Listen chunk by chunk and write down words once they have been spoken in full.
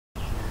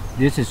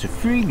This is a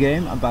free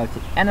game about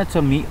the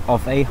anatomy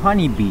of a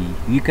honeybee.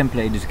 You can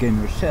play this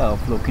game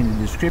yourself. Look in the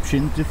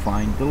description to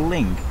find the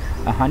link.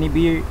 A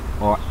honeybee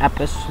or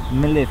Apis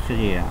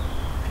mellifera.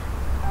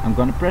 I'm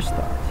gonna press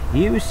start.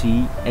 Here we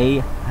see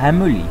a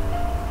hamuli.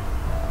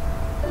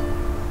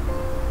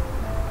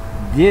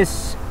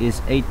 This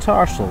is a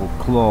tarsal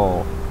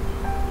claw.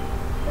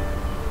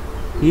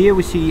 Here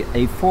we see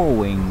a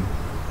forewing.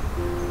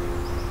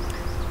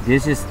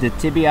 This is the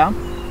tibia.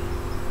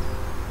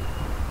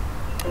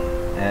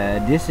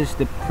 This is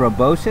the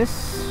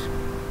proboscis.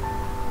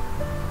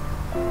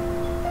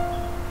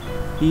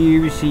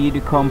 Here we see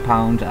the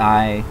compound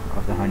eye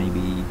of the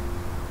honeybee.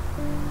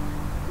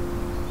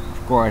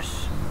 Of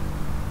course,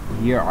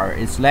 here are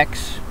its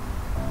legs.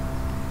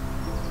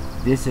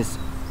 This is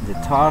the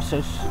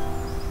tarsus.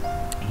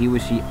 Here we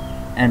see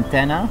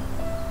antennae.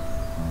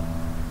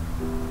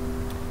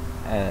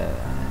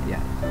 Yeah,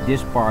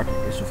 this part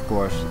is of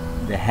course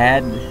the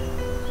head.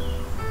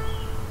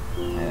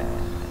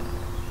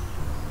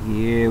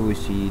 Here we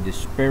see the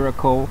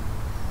spiracle.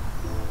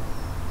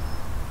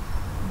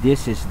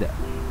 This is the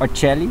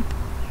ocelli.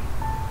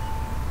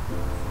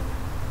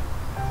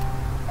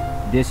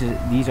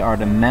 These are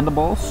the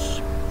mandibles.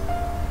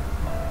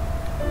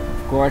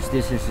 Of course,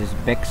 this is his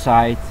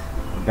backside,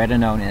 better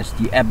known as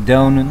the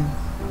abdomen.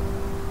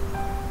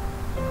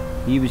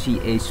 Here we see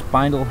a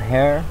spindle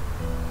hair.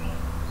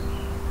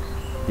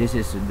 This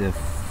is the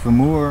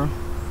femur.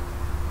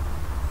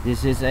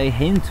 This is a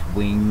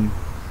hindwing.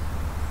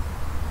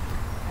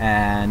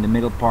 And the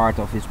middle part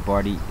of his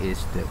body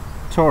is the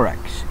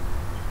thorax.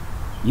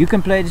 You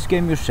can play this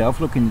game yourself.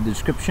 Look in the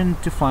description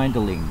to find the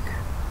link.